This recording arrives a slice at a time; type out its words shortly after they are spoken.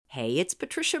Hey, it's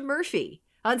Patricia Murphy.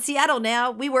 On Seattle Now,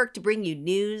 we work to bring you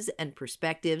news and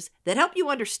perspectives that help you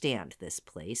understand this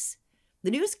place.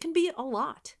 The news can be a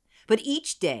lot, but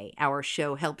each day our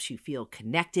show helps you feel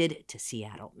connected to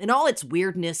Seattle in all its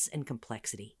weirdness and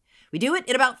complexity. We do it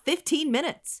in about 15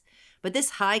 minutes. But this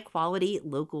high-quality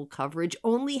local coverage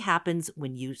only happens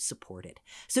when you support it.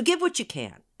 So give what you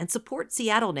can and support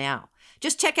Seattle Now.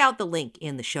 Just check out the link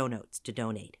in the show notes to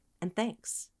donate. And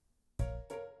thanks.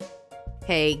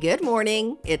 Hey, good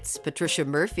morning. It's Patricia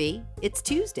Murphy. It's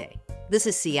Tuesday. This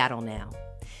is Seattle Now.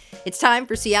 It's time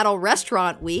for Seattle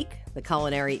Restaurant Week. The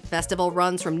culinary festival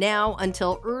runs from now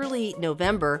until early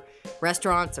November.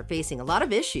 Restaurants are facing a lot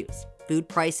of issues. Food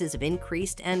prices have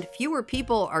increased and fewer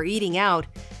people are eating out.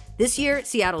 This year,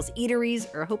 Seattle's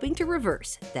eateries are hoping to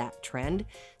reverse that trend.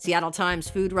 Seattle Times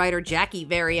food writer Jackie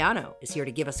Variano is here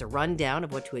to give us a rundown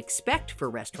of what to expect for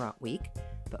Restaurant Week.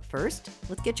 But first,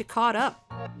 let's get you caught up.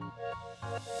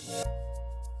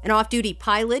 An off-duty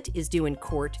pilot is due in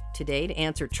court today to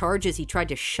answer charges he tried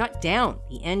to shut down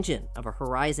the engine of a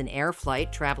Horizon Air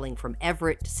flight traveling from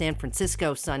Everett to San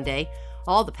Francisco Sunday.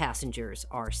 All the passengers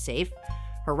are safe.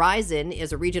 Horizon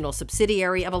is a regional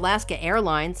subsidiary of Alaska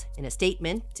Airlines. In a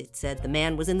statement, it said the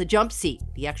man was in the jump seat,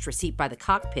 the extra seat by the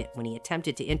cockpit, when he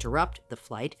attempted to interrupt the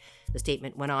flight. The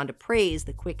statement went on to praise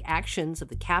the quick actions of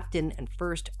the captain and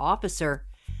first officer.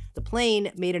 The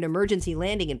plane made an emergency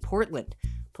landing in Portland.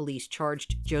 Police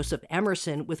charged Joseph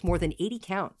Emerson with more than 80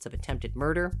 counts of attempted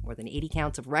murder, more than 80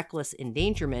 counts of reckless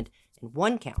endangerment, and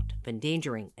 1 count of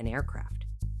endangering an aircraft.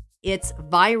 It's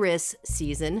virus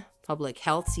season. Public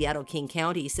Health Seattle King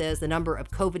County says the number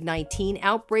of COVID-19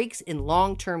 outbreaks in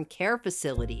long-term care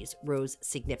facilities rose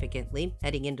significantly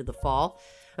heading into the fall.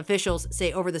 Officials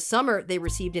say over the summer they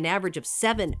received an average of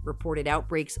 7 reported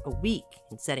outbreaks a week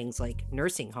in settings like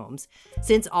nursing homes.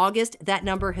 Since August, that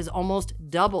number has almost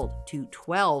doubled to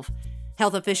 12.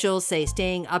 Health officials say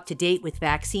staying up to date with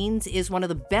vaccines is one of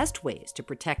the best ways to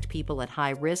protect people at high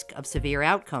risk of severe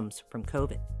outcomes from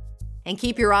COVID. And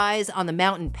keep your eyes on the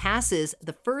mountain passes.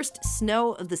 The first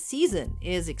snow of the season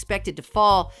is expected to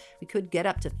fall. We could get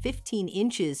up to 15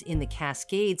 inches in the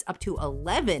Cascades, up to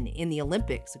 11 in the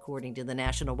Olympics, according to the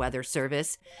National Weather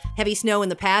Service. Heavy snow in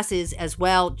the passes as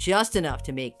well, just enough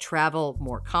to make travel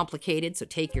more complicated, so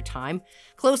take your time.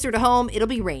 Closer to home, it'll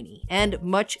be rainy and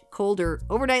much colder.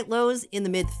 Overnight lows in the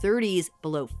mid-30s,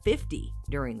 below 50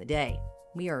 during the day.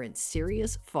 We are in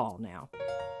serious fall now.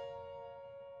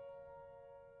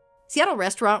 Seattle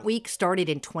Restaurant Week started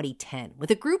in 2010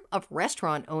 with a group of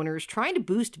restaurant owners trying to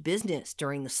boost business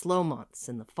during the slow months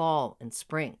in the fall and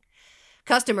spring.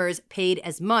 Customers paid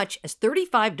as much as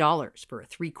 $35 for a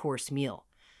 3-course meal.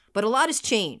 But a lot has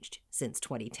changed since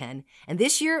 2010, and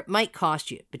this year might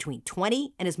cost you between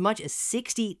 $20 and as much as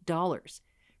 $60.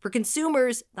 For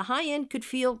consumers, the high end could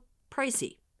feel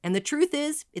pricey. And the truth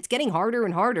is, it's getting harder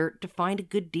and harder to find a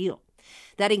good deal.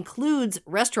 That includes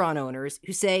restaurant owners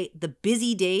who say the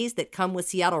busy days that come with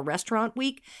Seattle Restaurant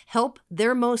Week help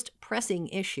their most pressing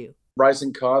issue.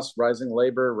 Rising costs, rising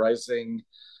labor, rising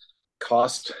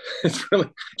cost. It's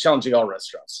really challenging all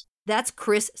restaurants. That's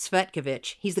Chris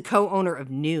Svetkovich. He's the co-owner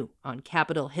of New on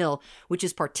Capitol Hill, which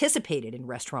has participated in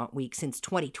Restaurant Week since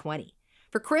 2020.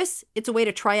 For Chris, it's a way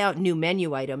to try out new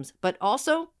menu items, but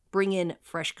also bring in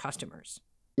fresh customers.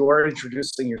 You are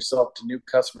introducing yourself to new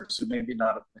customers who maybe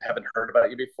haven't heard about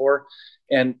you before.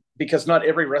 And because not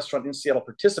every restaurant in Seattle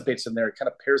participates in there, it kind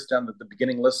of pares down the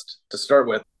beginning list to start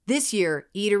with. This year,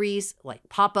 eateries like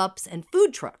pop-ups and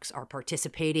food trucks are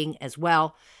participating as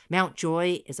well. Mount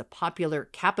Joy is a popular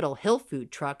Capitol Hill food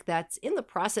truck that's in the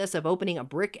process of opening a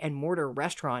brick-and-mortar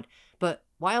restaurant. But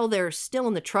while they're still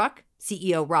in the truck,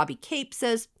 CEO Robbie Cape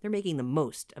says they're making the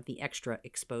most of the extra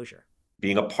exposure.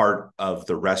 Being a part of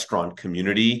the restaurant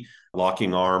community,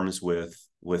 locking arms with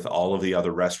all of the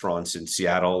other restaurants in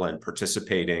Seattle and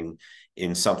participating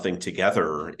in something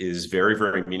together is very,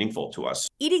 very meaningful to us.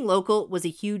 Eating local was a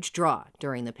huge draw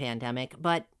during the pandemic,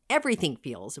 but everything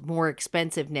feels more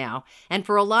expensive now. And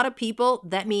for a lot of people,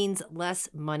 that means less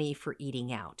money for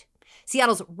eating out.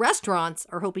 Seattle's restaurants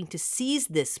are hoping to seize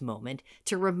this moment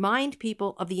to remind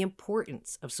people of the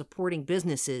importance of supporting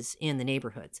businesses in the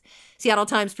neighborhoods. Seattle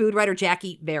Times food writer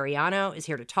Jackie Variano is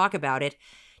here to talk about it.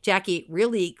 Jackie,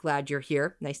 really glad you're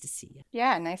here. Nice to see you.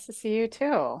 Yeah, nice to see you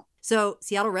too. So,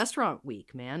 Seattle Restaurant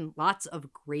Week, man, lots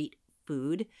of great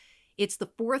food. It's the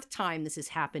 4th time this has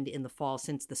happened in the fall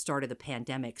since the start of the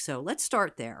pandemic. So let's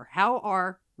start there. How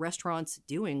are restaurants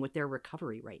doing with their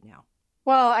recovery right now?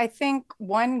 Well, I think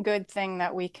one good thing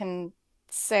that we can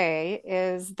say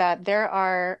is that there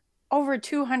are over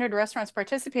 200 restaurants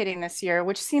participating this year,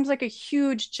 which seems like a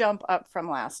huge jump up from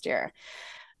last year.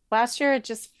 Last year, it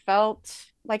just felt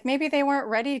like maybe they weren't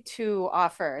ready to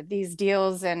offer these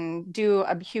deals and do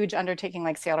a huge undertaking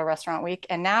like Seattle Restaurant Week.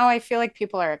 And now I feel like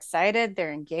people are excited,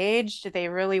 they're engaged, they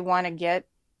really want to get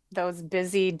those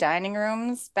busy dining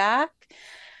rooms back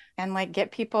and like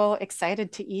get people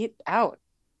excited to eat out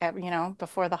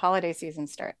before the holiday season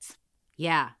starts.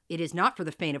 Yeah, it is not for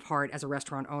the faint of heart as a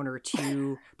restaurant owner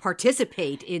to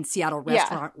participate in Seattle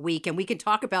Restaurant Week. And we can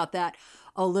talk about that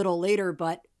a little later.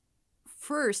 But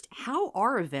first, how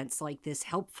are events like this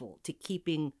helpful to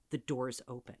keeping the doors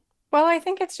open? Well, I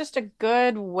think it's just a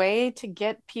good way to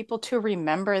get people to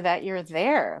remember that you're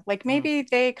there. Like maybe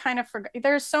they kind of forgot.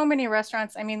 There's so many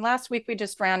restaurants. I mean, last week we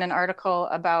just ran an article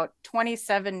about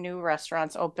 27 new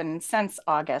restaurants open since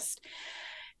August.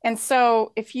 And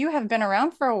so if you have been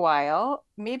around for a while,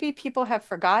 maybe people have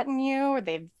forgotten you or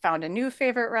they've found a new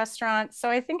favorite restaurant.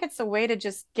 So I think it's a way to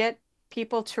just get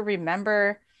people to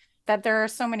remember that there are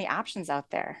so many options out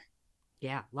there.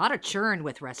 Yeah, a lot of churn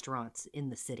with restaurants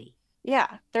in the city. Yeah,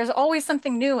 there's always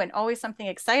something new and always something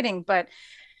exciting, but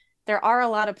there are a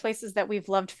lot of places that we've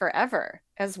loved forever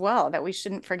as well that we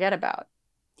shouldn't forget about.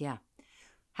 Yeah.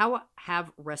 How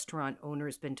have restaurant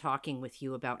owners been talking with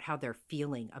you about how they're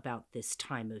feeling about this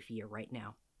time of year right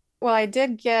now? Well, I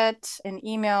did get an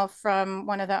email from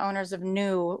one of the owners of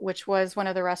New, which was one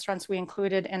of the restaurants we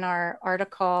included in our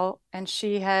article. And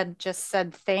she had just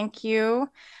said, thank you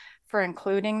for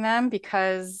including them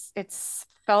because it's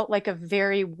felt like a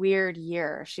very weird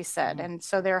year, she said. Mm-hmm. And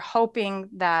so they're hoping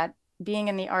that being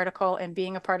in the article and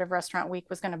being a part of Restaurant Week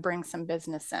was going to bring some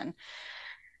business in.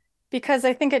 Because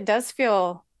I think it does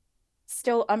feel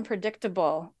still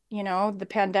unpredictable. The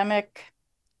pandemic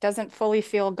doesn't fully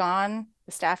feel gone.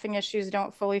 The staffing issues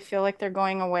don't fully feel like they're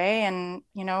going away. And,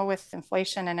 with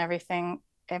inflation and everything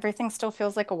still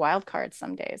feels like a wild card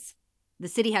some days. The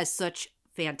city has such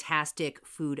fantastic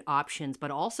food options,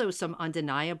 but also some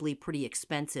undeniably pretty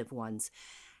expensive ones.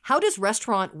 How does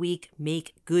Restaurant Week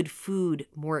make good food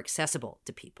more accessible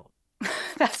to people?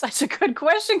 That's such a good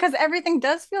question because everything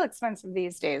does feel expensive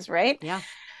these days, right? Yeah.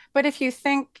 But if you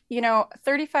think,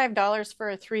 $35 for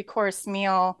a 3-course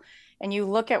meal and you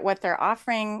look at what they're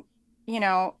offering,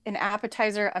 an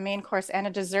appetizer, a main course, and a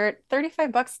dessert,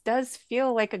 $35 does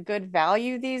feel like a good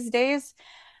value these days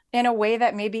in a way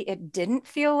that maybe it didn't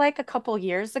feel like a couple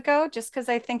years ago, just because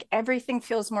I think everything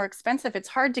feels more expensive. It's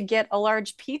hard to get a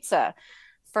large pizza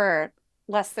for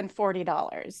less than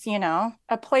 $40,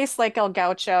 A place like El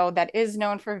Gaucho that is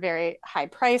known for very high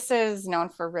prices, known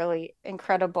for really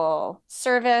incredible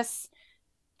service,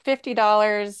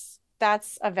 $50,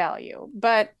 that's a value.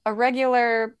 But a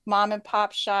regular mom and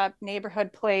pop shop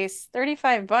neighborhood place,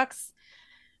 $35,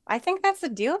 I think that's a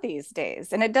deal these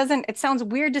days. And it sounds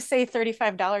weird to say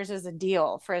 $35 is a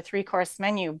deal for a 3-course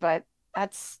menu, but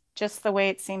that's just the way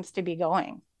it seems to be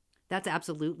going. That's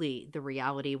absolutely the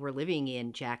reality we're living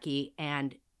in, Jackie.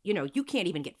 And, you can't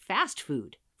even get fast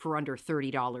food for under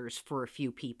 $30 for a few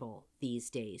people these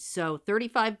days. So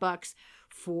 $35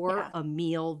 for a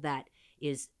meal that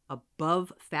is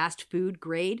above fast food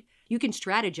grade, you can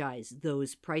strategize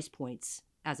those price points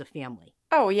as a family.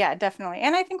 Oh, yeah, definitely.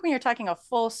 And I think when you're talking a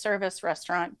full service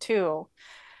restaurant too,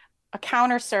 a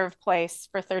counter serve place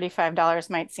for $35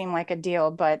 might seem like a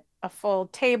deal, but a full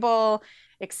table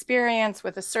experience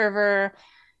with a server,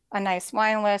 a nice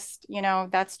wine list,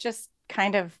 that's just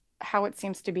kind of how it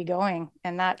seems to be going.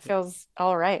 And that feels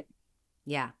all right.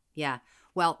 Yeah. Yeah.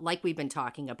 Well, like we've been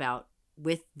talking about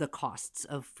with the costs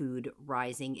of food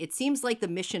rising, it seems like the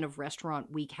mission of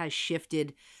Restaurant Week has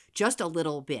shifted just a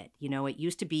little bit. It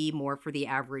used to be more for the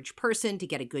average person to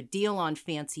get a good deal on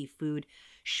fancy food.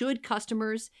 Should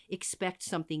customers expect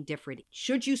something different?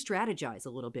 Should you strategize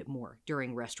a little bit more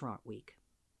during Restaurant Week?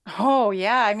 Oh,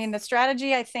 yeah. I mean, the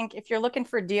strategy, I think if you're looking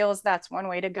for deals, that's one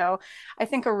way to go. I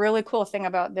think a really cool thing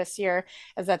about this year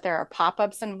is that there are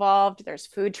pop-ups involved, there's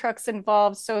food trucks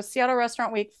involved. So Seattle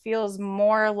Restaurant Week feels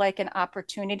more like an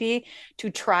opportunity to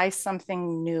try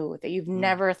something new that you've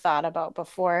never thought about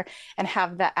before and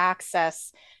have the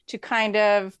access to kind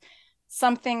of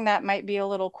something that might be a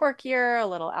little quirkier, a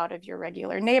little out of your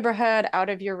regular neighborhood, out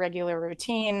of your regular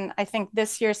routine. I think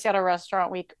this year, Seattle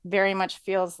Restaurant Week very much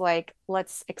feels like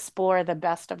let's explore the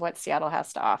best of what Seattle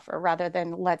has to offer rather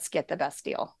than let's get the best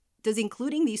deal. Does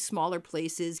including these smaller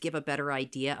places give a better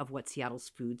idea of what Seattle's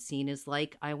food scene is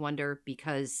like, I wonder,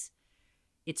 because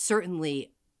it's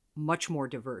certainly much more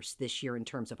diverse this year in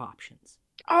terms of options?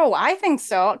 Oh, I think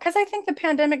so. Because I think the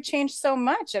pandemic changed so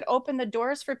much. It opened the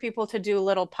doors for people to do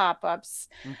little pop-ups,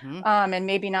 Mm-hmm. and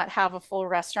maybe not have a full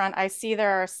restaurant. I see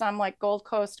there are some like Gold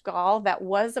Coast Gall that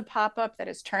was a pop-up that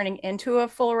is turning into a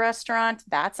full restaurant.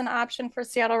 That's an option for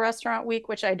Seattle Restaurant Week,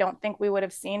 which I don't think we would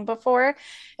have seen before.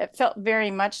 It felt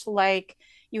very much like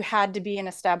you had to be an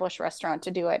established restaurant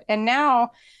to do it. And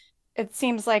now it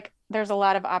seems like there's a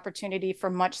lot of opportunity for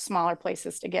much smaller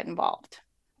places to get involved.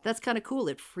 That's kind of cool.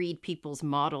 It freed people's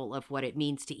model of what it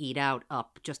means to eat out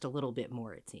up just a little bit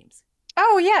more, it seems.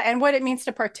 Oh, yeah. And what it means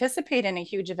to participate in a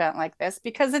huge event like this,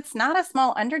 because it's not a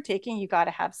small undertaking. You got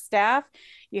to have staff,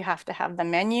 you have to have the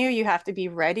menu, you have to be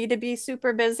ready to be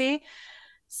super busy.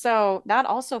 So that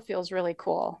also feels really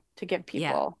cool to give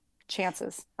people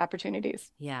chances,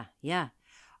 opportunities. Yeah, yeah.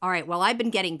 All right. Well, I've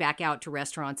been getting back out to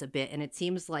restaurants a bit, and it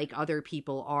seems like other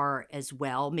people are as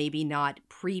well. Maybe not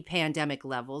pre-pandemic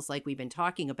levels like we've been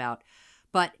talking about.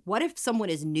 But what if someone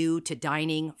is new to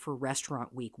dining for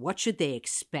Restaurant Week? What should they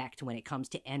expect when it comes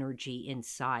to energy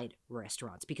inside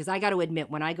restaurants? Because I got to admit,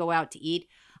 when I go out to eat,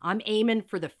 I'm aiming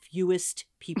for the fewest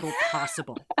people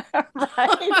possible.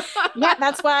 Right. Yeah,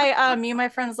 that's why me and my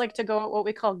friends like to go at what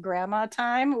we call grandma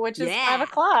time, which is 5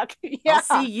 o'clock. Yeah.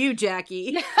 I'll see you,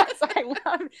 Jackie. Yes,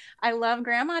 I love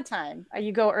grandma time.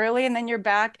 You go early and then you're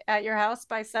back at your house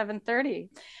by 7:30.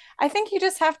 I think you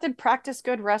just have to practice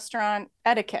good restaurant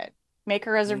etiquette. Make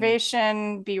a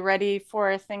reservation, be ready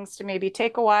for things to maybe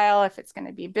take a while if it's going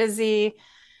to be busy,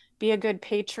 be a good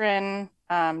patron,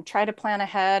 try to plan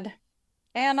ahead.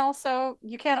 And also,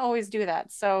 you can't always do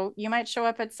that. So you might show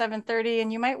up at 7:30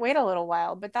 and you might wait a little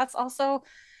while, but that's also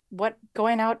what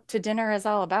going out to dinner is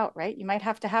all about, right? You might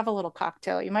have to have a little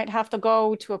cocktail. You might have to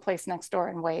go to a place next door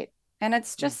and wait. And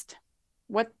it's just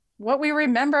what we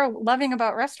remember loving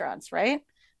about restaurants, right?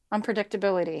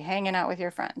 Unpredictability, hanging out with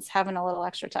your friends, having a little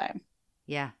extra time.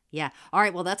 Yeah, yeah. All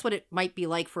right, well, that's what it might be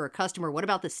like for a customer. What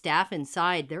about the staff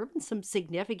inside? There have been some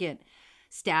significant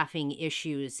staffing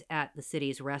issues at the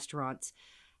city's restaurants.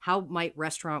 How might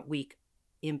Restaurant Week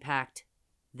impact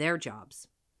their jobs?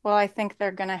 Well, I think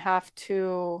they're going to have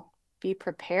to be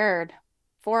prepared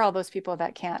for all those people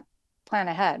that can't plan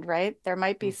ahead, right? There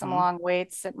might be some long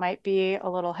waits. It might be a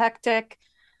little hectic.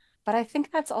 But I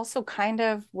think that's also kind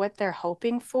of what they're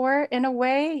hoping for in a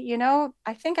way. You know,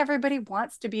 I think everybody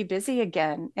wants to be busy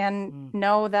again and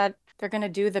know that they're going to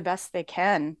do the best they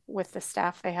can with the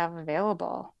staff they have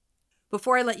available.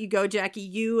 Before I let you go, Jackie,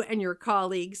 you and your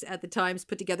colleagues at the Times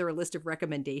put together a list of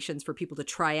recommendations for people to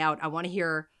try out. I want to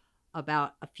hear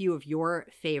about a few of your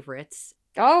favorites.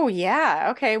 Oh, yeah.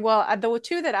 Okay. Well, the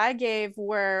two that I gave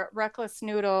were Reckless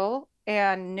Noodle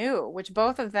and New, which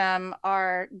both of them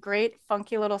are great,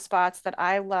 funky little spots that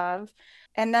I love.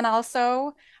 And then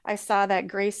also I saw that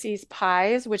Gracie's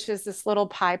Pies, which is this little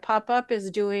pie pop-up,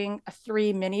 is doing a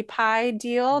 3 mini pie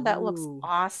deal that looks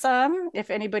awesome.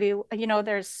 If anybody,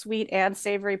 there's sweet and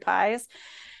savory pies.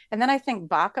 And then I think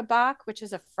Baka Bak, which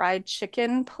is a fried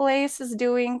chicken place, is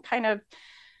doing kind of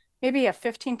maybe a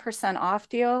 15% off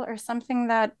deal or something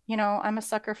that, I'm a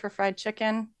sucker for fried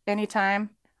chicken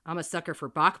anytime. I'm a sucker for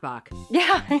Bak Bak.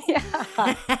 Yeah.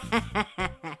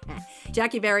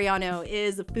 Jackie Variano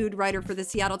is a food writer for the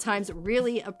Seattle Times.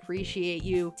 Really appreciate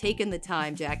you taking the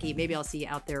time, Jackie. Maybe I'll see you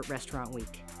out there at Restaurant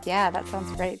Week. Yeah, that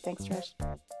sounds great. Thanks, Trish.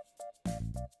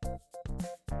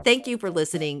 Thank you for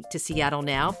listening to Seattle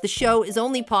Now. The show is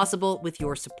only possible with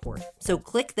your support. So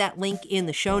click that link in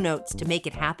the show notes to make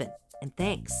it happen. And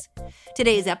thanks.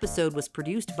 Today's episode was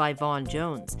produced by Vaughn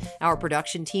Jones. Our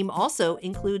production team also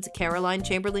includes Caroline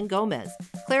Chamberlain Gomez,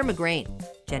 Claire McGrain,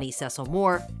 Jenny Cecil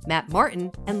Moore, Matt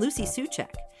Martin, and Lucy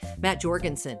Suchek. Matt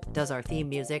Jorgensen does our theme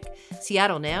music.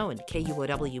 Seattle Now and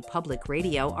KUOW Public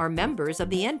Radio are members of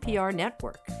the NPR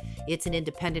network. It's an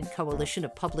independent coalition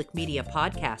of public media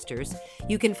podcasters.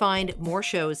 You can find more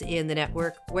shows in the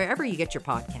network wherever you get your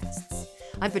podcasts.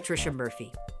 I'm Patricia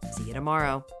Murphy. See you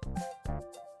tomorrow.